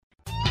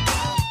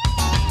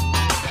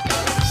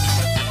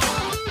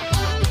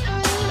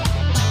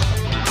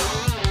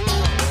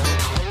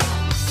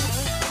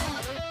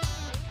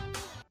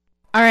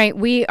All right,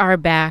 we are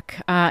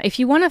back. If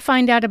you want to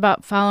find out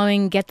about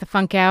following Get the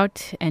Funk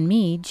Out and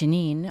me,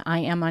 Janine, I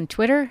am on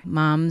Twitter,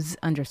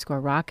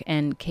 moms_rock,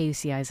 and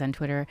KUCI is on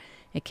Twitter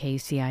at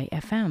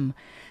KUCI-FM.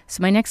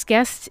 So my next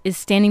guest is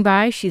standing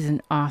by. She's an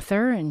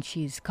author, and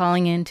she's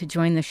calling in to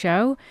join the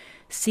show,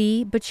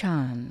 C.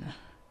 Bachan.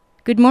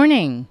 Good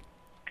morning.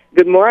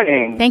 Good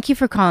morning. Thank you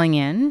for calling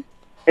in.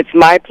 It's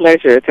my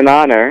pleasure. It's an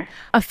honor.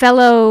 A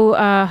fellow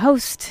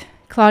host,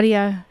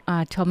 Claudia,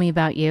 told me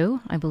about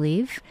you, I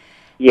believe.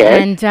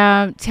 Yes.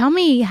 And tell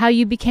me how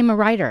you became a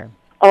writer.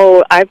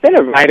 Oh, I've been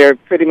a writer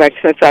pretty much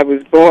since I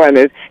was born.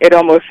 It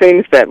almost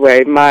seems that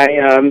way. My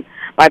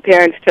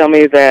parents tell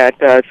me that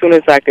as soon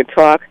as I could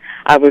talk,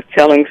 I was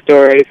telling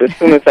stories. As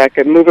soon as I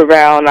could move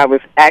around, I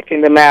was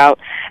acting them out.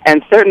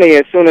 And certainly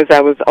as soon as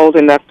I was old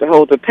enough to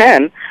hold a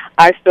pen,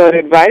 I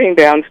started writing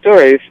down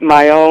stories,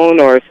 my own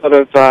or sort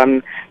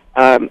of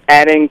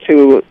adding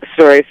to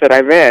stories that I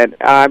read.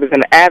 I was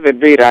an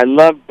avid reader. I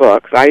loved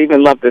books. I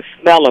even loved the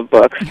smell of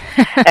books.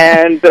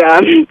 And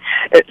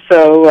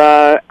so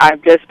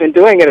I've just been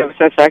doing it ever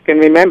since I can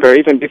remember,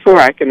 even before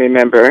I can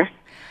remember.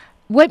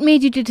 What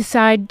made you to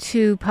decide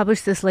to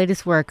publish this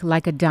latest work,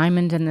 Like a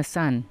Diamond in the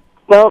Sun?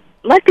 Well,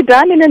 Like a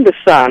Diamond in the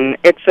Sun,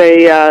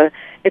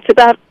 it's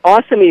about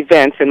awesome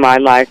events in my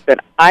life that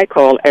I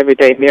call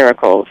everyday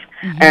miracles.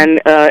 Mm-hmm.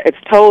 And it's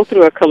told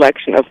through a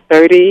collection of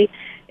 30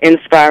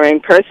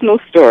 inspiring personal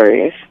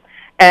stories.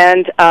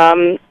 And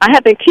I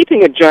have been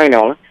keeping a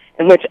journal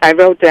in which I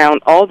wrote down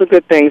all the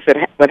good things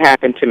that would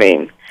happen to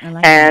me.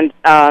 And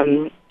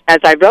as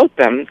I wrote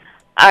them,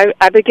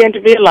 I began to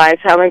realize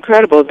how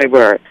incredible they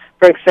were.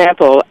 For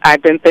example,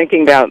 I've been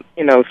thinking about,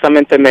 some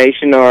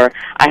information, or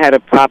I had a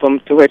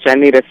problem to which I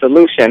need a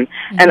solution,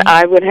 and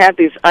I would have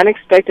these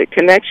unexpected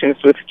connections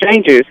with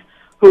strangers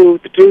who,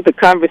 through the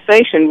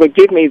conversation, would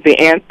give me the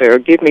answer, or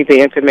give me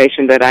the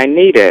information that I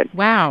needed.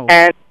 Wow.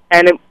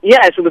 And it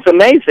was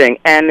amazing,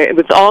 and it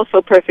was also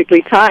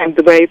perfectly timed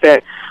the way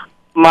that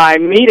my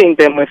meeting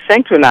them was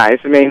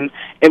synchronized. I mean,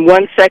 in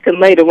 1 second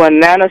later, 1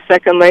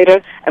 nanosecond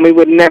later, and we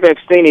would never have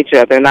seen each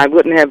other, and I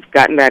wouldn't have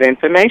gotten that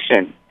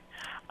information.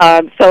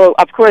 So,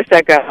 of course,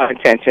 that got my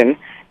attention.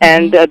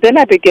 And then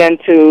I began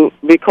to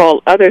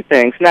recall other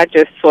things, not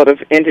just sort of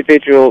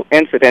individual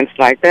incidents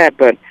like that,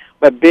 but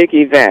big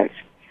events.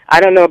 I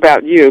don't know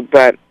about you,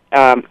 but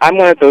I'm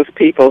one of those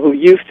people who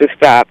used to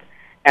stop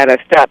at a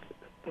stop,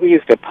 who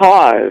used to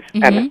pause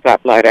at a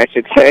stoplight, I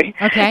should say,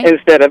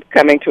 instead of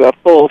coming to a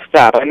full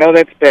stop. I know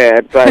that's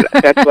bad, but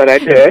that's what I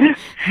did.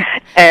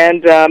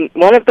 And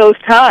one of those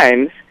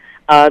times,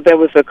 there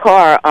was a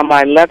car on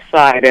my left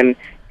side, and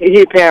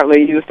he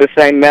apparently used the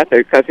same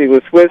method because he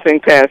was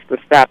whizzing past the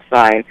stop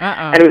sign.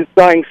 And it was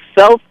going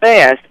so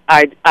fast,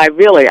 I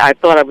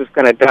thought I was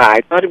going to die.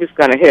 I thought he was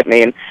going to hit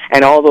me,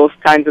 and all those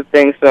kinds of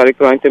things started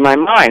going through my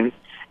mind.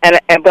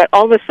 But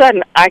all of a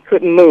sudden, I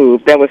couldn't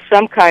move. There was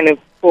some kind of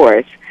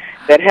force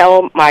that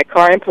held my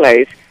car in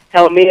place,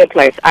 held me in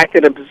place. I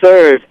could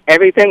observe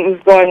everything that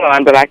was going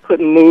on, but I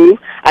couldn't move.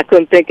 I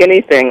couldn't think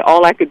anything.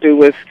 All I could do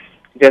was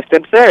just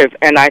observe.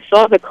 And I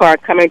saw the car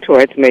coming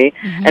towards me,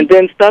 and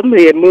then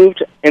suddenly it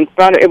moved in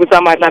front. It was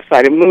on my left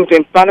side. It moved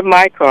in front of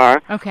my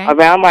car,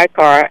 around my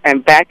car,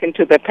 and back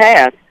into the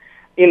path,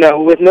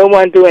 with no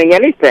one doing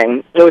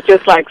anything. It was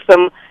just like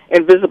some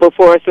invisible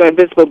force or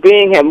invisible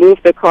being had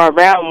moved the car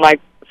around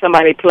like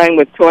somebody playing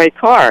with toy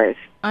cars.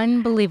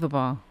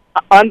 Unbelievable.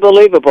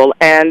 Unbelievable.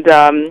 And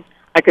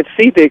I could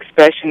see the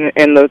expression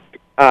in the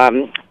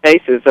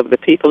faces of the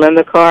people in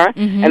the car.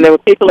 And there were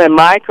people in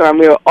my car, and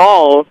we were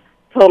all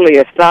totally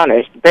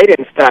astonished. They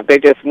didn't stop. They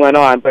just went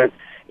on. But,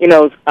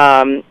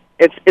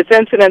 it's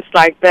incidents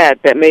like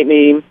that made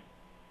me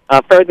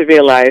further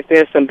realize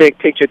there's some big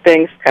picture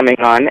things coming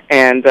on.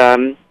 And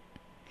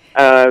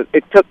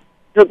it took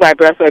my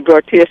breath away,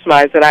 brought tears to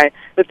my eyes.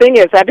 The thing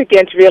is, I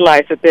began to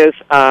realize that there's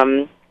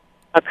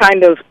a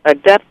kind of a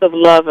depth of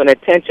love and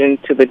attention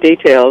to the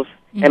details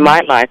in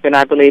my life, and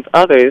I believe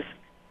others,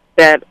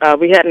 that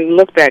we hadn't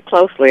looked at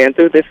closely. And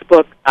through this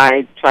book,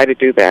 I try to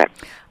do that.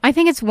 I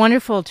think it's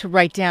wonderful to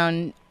write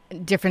down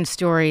different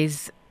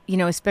stories,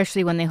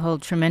 especially when they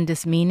hold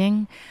tremendous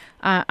meaning.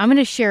 I'm going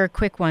to share a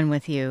quick one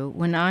with you.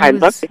 I'd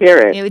love to hear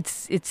it.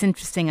 It's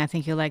interesting. I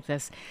think you'll like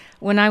this.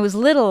 When I was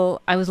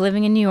little, I was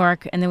living in New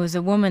York, and there was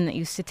a woman that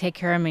used to take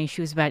care of me.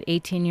 She was about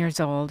 18 years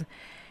old,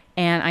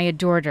 and I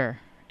adored her.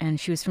 And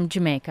she was from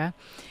Jamaica.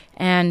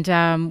 And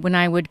when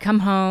I would come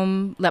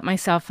home, let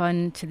myself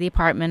into the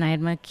apartment, I had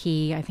my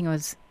key. I think I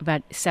was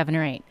about 7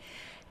 or 8.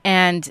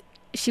 And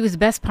she was the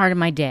best part of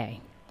my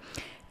day.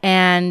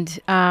 And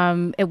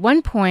at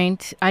one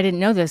point, I didn't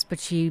know this,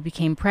 but she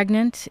became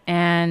pregnant,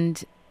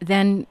 and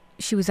then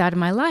she was out of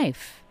my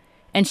life.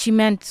 And she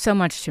meant so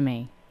much to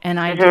me. And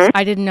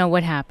I didn't know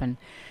what happened.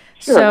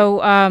 Sure.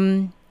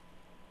 So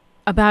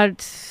about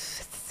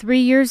 3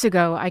 years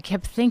ago, I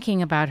kept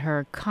thinking about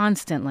her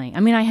constantly. I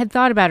mean, I had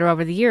thought about her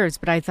over the years,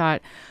 but I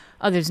thought,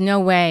 oh, there's no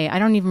way. I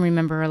don't even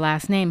remember her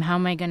last name. How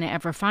am I going to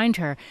ever find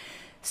her?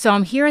 So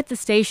I'm here at the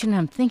station.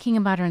 I'm thinking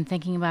about her,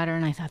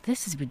 and I thought,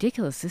 this is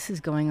ridiculous. This is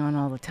going on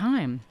all the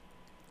time.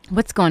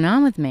 What's going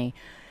on with me?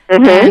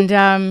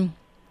 And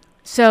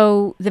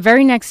so the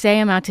very next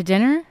day, I'm out to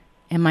dinner,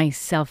 and my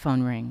cell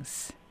phone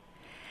rings.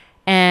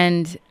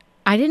 And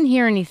I didn't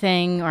hear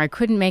anything, or I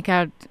couldn't make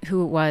out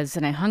who it was,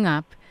 and I hung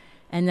up.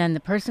 And then the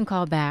person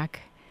called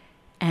back,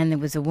 and there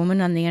was a woman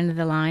on the end of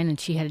the line, and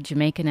she had a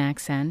Jamaican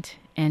accent,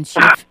 and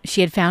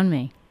she had found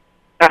me.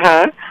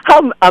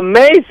 How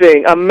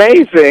amazing,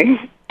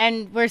 amazing.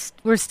 And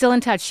we're still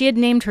in touch. She had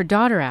named her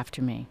daughter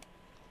after me.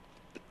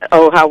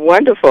 Oh, how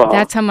wonderful.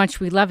 That's how much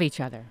we love each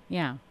other.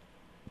 Yeah.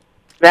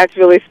 That's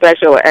really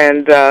special,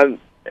 and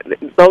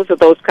those are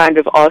those kind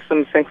of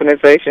awesome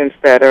synchronizations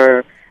that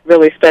are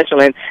really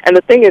special. And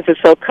the thing is, it's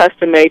so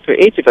custom-made for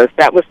each of us.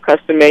 That was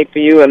custom-made for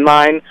you, and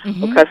mine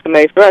were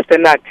custom-made for us. They're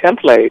not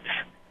templates.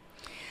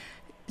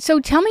 So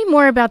tell me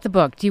more about the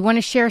book. Do you want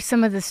to share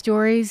some of the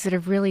stories that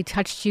have really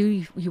touched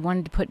you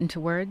wanted to put into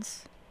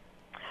words?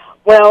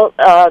 Well,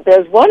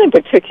 there's one in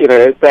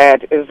particular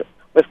that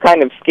was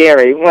kind of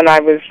scary. When I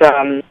was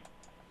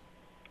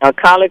a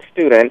college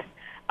student,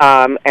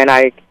 and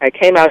I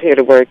came out here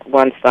to work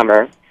one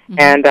summer,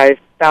 and I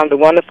found a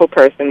wonderful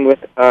person with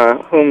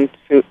whom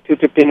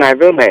to be my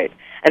roommate.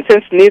 And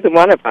since neither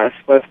one of us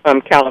was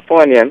from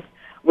California,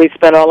 we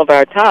spent all of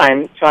our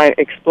time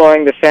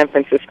exploring the San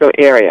Francisco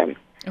area.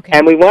 Okay.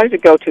 And we wanted to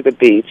go to the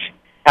beach,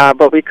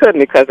 but we couldn't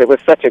because it was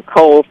such a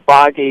cold,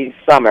 foggy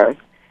summer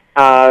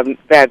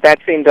that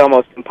seemed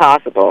almost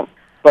impossible.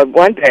 But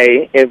one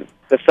day,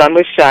 the sun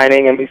was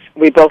shining, and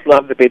we both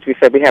loved the beach. We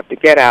said we have to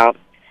get out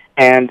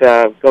and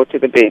go to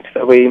the beach.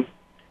 So we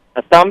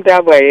thumbed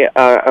our way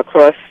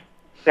across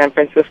San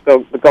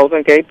Francisco, the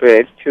Golden Gate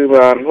Bridge, to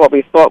what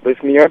we thought was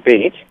Muir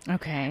Beach.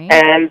 Okay.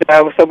 And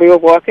so we were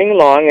walking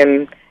along,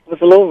 and it was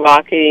a little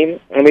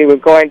rocky, and we were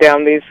going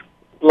down these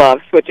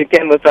bluffs, which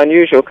again was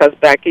unusual because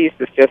back east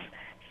is just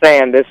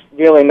sand. There's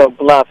really no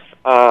bluffs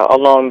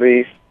along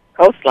the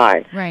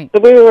coastline. Right. So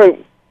we were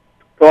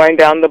going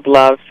down the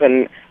bluffs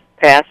and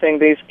passing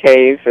these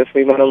caves as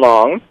we went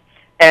along,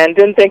 and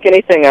didn't think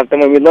anything of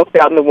them when we looked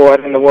out in the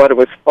water, and the water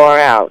was far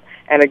out.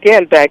 And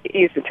again, back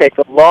east, it takes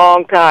a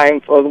long time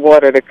for the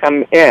water to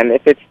come in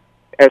if it's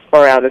as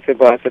far out as it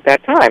was at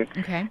that time.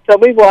 Okay. So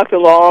we walked a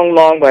long,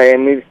 long way,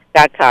 and we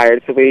got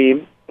tired, so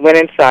we went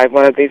inside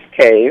one of these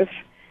caves,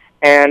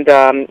 and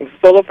it was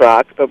full of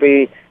rocks, but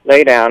we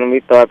lay down, and we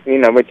thought,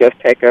 we'd just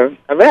take a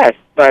rest.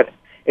 But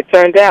it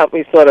turned out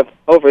we sort of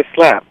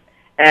overslept.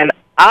 And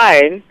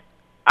I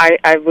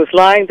was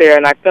lying there,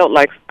 and I felt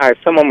like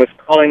someone was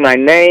calling my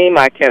name.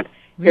 I kept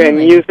hearing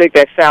music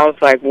that sounds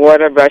like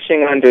water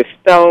rushing under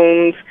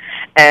stones,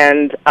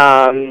 and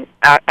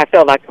I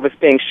felt like I was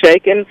being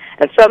shaken.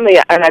 And suddenly,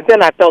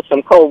 then I felt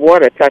some cold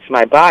water touch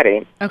my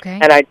body. Okay.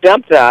 And I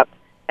jumped up,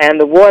 and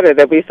the water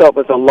that we thought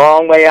was a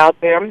long way out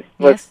there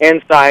was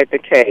inside the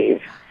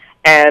cave.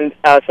 And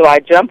so I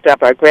jumped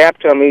up, I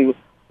grabbed her, and we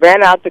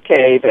ran out the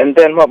cave, and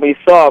then what we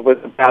saw was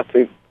about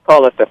to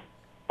call us to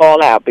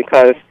fall out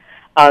because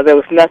there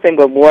was nothing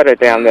but water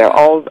down there.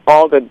 All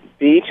the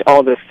beach,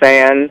 all the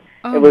sand,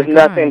 it was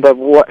nothing but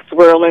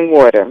swirling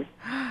water.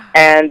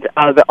 And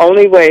the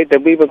only way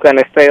that we were going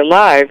to stay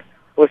alive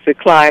was to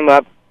climb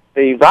up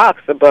the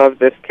rocks above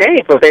this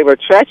cave, but they were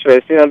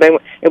treacherous.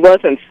 It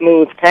wasn't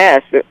smooth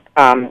path. It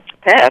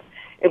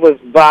was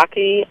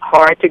rocky,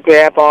 hard to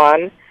grab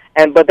on,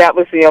 but that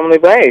was the only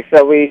way.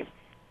 So we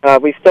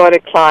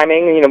started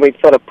climbing. We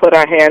sort of put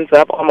our hands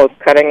up, almost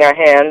cutting our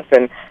hands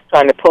and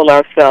trying to pull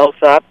ourselves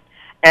up.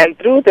 And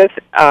through this,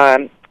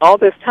 all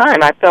this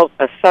time, I felt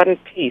a sudden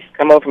peace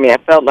come over me. I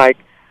felt like,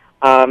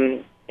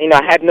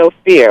 I had no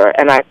fear,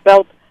 and I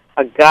felt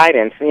a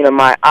guidance.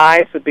 My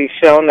eyes would be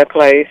shown the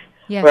place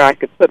where I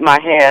could put my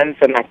hands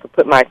and I could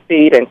put my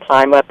feet and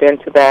climb up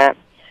into that,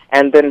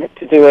 and then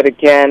to do it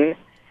again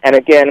and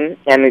again,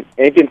 and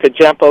even to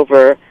jump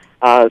over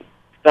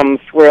some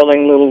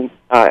swirling little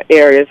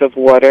areas of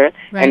water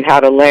and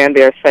how to land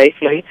there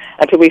safely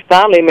until we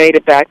finally made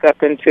it back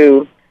up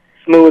into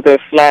smoother,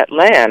 flat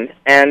land.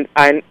 And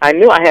I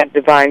knew I had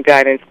divine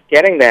guidance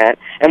getting that.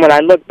 And when I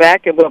looked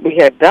back at what we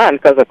had done,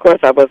 because of course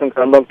I wasn't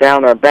going to look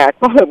down or back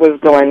while it was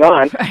going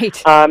on,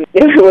 it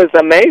was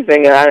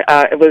amazing.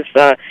 It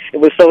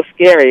was so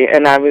scary,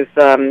 and I was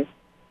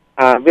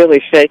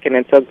really shaken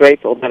and so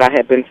grateful that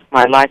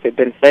my life had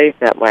been saved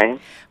that way.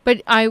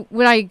 But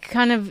what I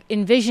kind of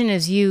envision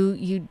is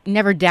you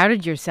never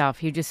doubted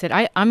yourself. You just said,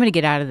 I'm going to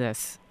get out of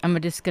this. I'm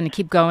just going to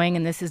keep going,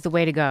 and this is the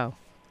way to go.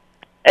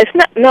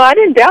 No, I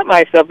didn't doubt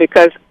myself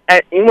because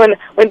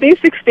when these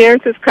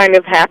experiences kind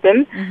of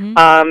happen,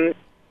 I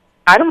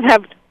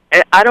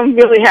don't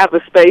really have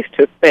a space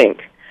to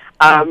think.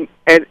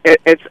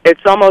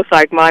 It's almost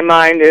like my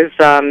mind is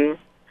I'm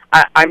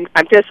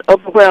just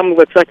overwhelmed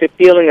with such a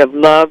feeling of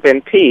love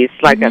and peace,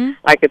 like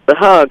it's a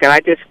hug, and I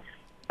just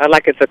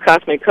like it's a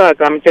cosmic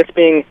hug. I'm just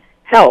being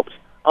helped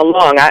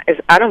along.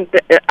 I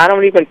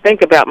don't even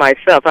think about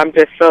myself. I'm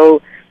just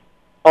so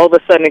all of a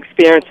sudden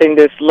experiencing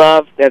this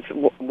love that's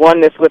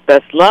oneness with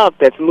this love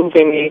that's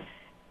moving me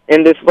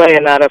in this way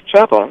and out of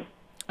trouble.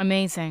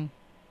 Amazing.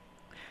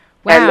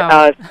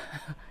 Wow.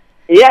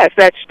 Yes,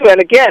 that's true.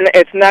 And again,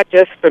 it's not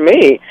just for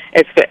me.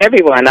 It's for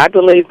everyone. I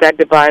believe that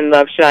divine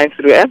love shines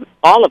through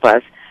all of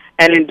us.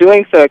 And in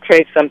doing so, it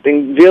creates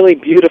something really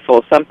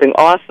beautiful, something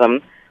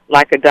awesome,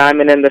 like a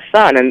diamond in the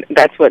sun. And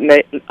that's what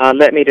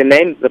led me to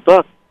name the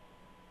book,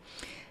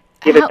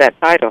 give it that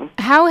title.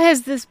 How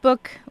has this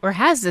book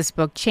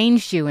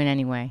changed you in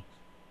any way?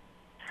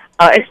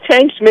 It's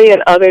changed me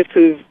and others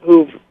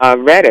who've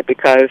read it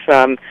because,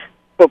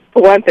 for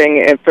one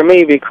thing, and for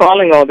me,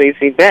 recalling all these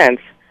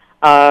events,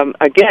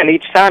 again,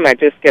 each time I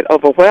just get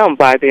overwhelmed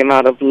by the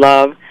amount of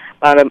love,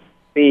 by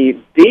the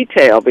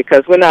detail,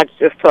 because we're not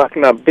just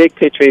talking about big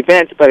picture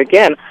events, but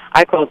again,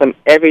 I call them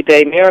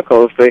everyday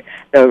miracles, the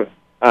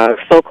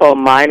so-called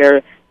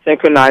minor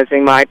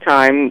synchronizing my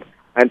time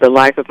and the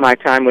life of my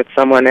time with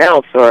someone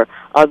else, or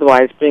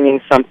otherwise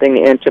bringing something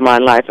into my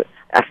life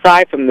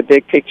aside from the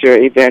big picture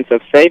events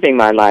of saving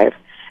my life.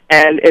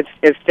 And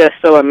it's just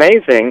so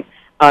amazing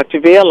to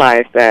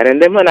realize that.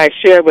 And then when I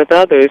share with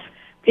others,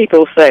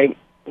 people say,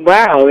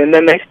 wow, and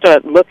then they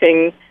start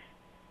looking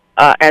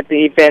at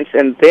the events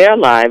in their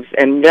lives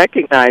and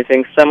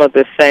recognizing some of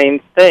the same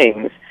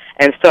things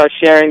and start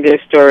sharing their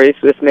stories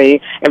with me.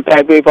 In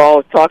fact, we've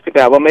all talked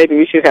about, well, maybe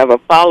we should have a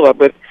follow-up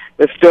with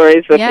the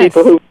stories of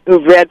people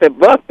who've read the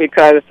book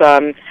because,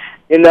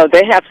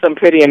 they have some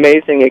pretty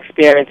amazing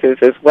experiences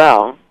as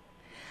well.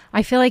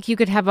 I feel like you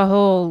could have a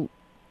whole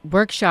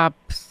workshop,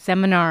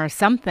 seminar, or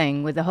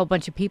something with a whole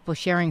bunch of people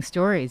sharing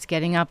stories,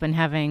 getting up and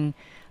having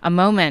a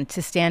moment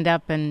to stand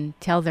up and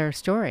tell their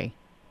story.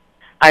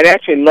 I'd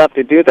actually love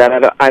to do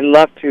that. I'd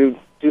love to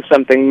do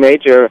something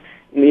major,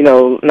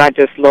 not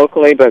just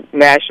locally, but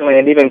nationally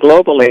and even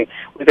globally,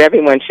 with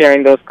everyone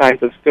sharing those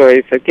kinds of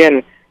stories.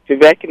 Again, to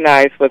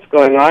recognize what's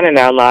going on in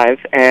our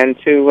lives and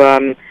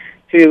to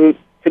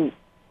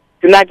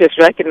not just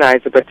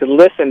recognize it, but to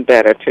listen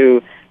better,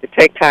 to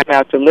take time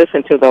out to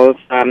listen to those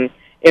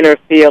inner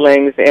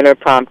feelings, inner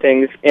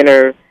promptings,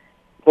 inner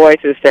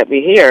voices that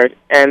we hear,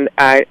 and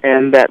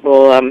that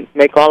will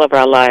make all of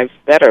our lives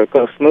better,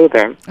 go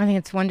smoother. I think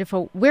it's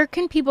wonderful. Where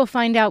can people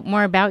find out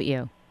more about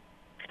you?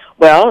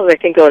 Well, they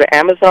can go to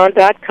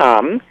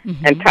Amazon.com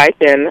and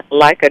type in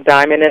Like a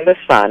Diamond in the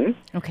Sun.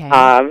 Okay.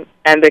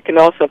 And they can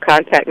also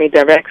contact me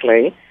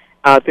directly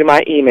through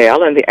my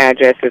email, and the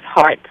address is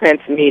Heart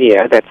Prince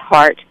Media. That's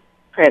Heart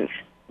Prince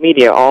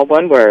Media, all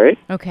one word,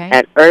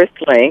 at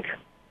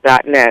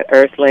earthlink.net,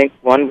 earthlink,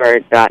 one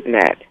word,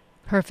 .net.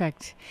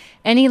 Perfect.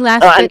 Any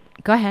last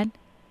Go ahead.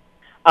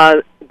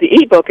 The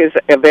ebook is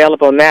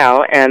available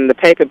now, and the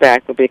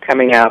paperback will be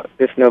coming out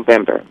this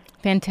November.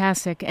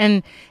 Fantastic.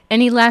 And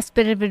any last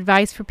bit of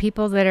advice for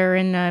people that are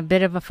in a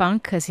bit of a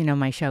funk? Because,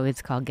 my show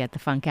is called Get the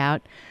Funk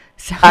Out.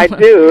 So. I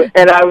do,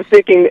 and I was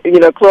thinking,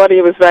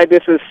 Claudia was right,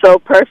 this is so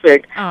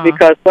perfect,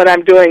 because what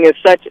I'm doing is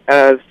such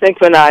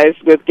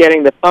synchronized with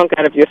getting the funk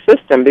out of your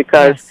system,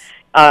 because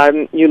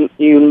you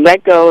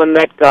let go and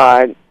let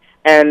God,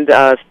 and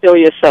still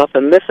yourself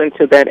and listen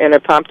to that inner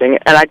prompting.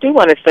 And I do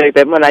want to say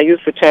that when I use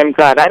the term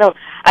God, I don't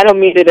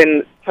mean it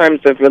in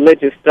terms of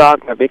religious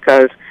dogma,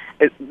 because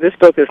this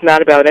book is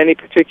not about any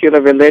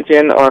particular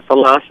religion or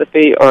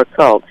philosophy or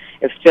cult.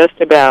 It's just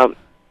about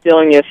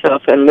stilling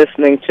yourself and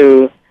listening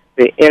to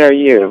the inner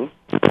you.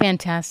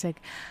 Fantastic.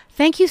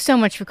 Thank you so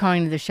much for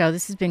calling to the show.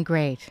 This has been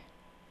great.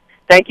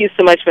 Thank you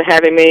so much for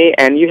having me,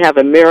 and you have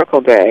a miracle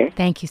day.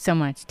 Thank you so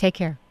much. Take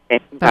care.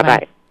 Okay.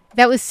 Bye-bye.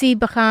 That was C.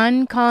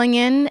 Bakhan calling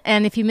in,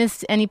 and if you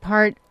missed any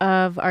part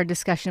of our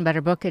discussion about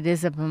her book, it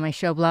is up on my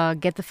show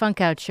blog,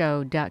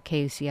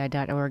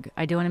 getthefunkoutshow.kuci.org.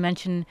 I do want to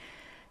mention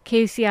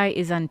KUCI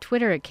is on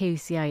Twitter at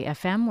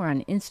KUCI-FM. We're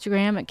on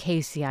Instagram at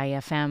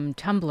KUCI-FM,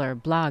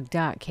 Tumblr,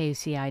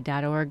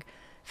 blog.kuci.org,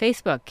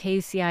 Facebook,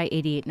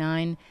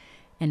 KUCI889,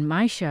 and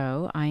my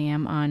show, I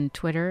am on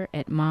Twitter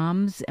at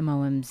moms,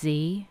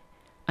 MOMZ,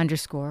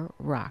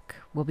 _rock.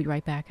 We'll be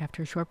right back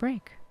after a short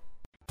break.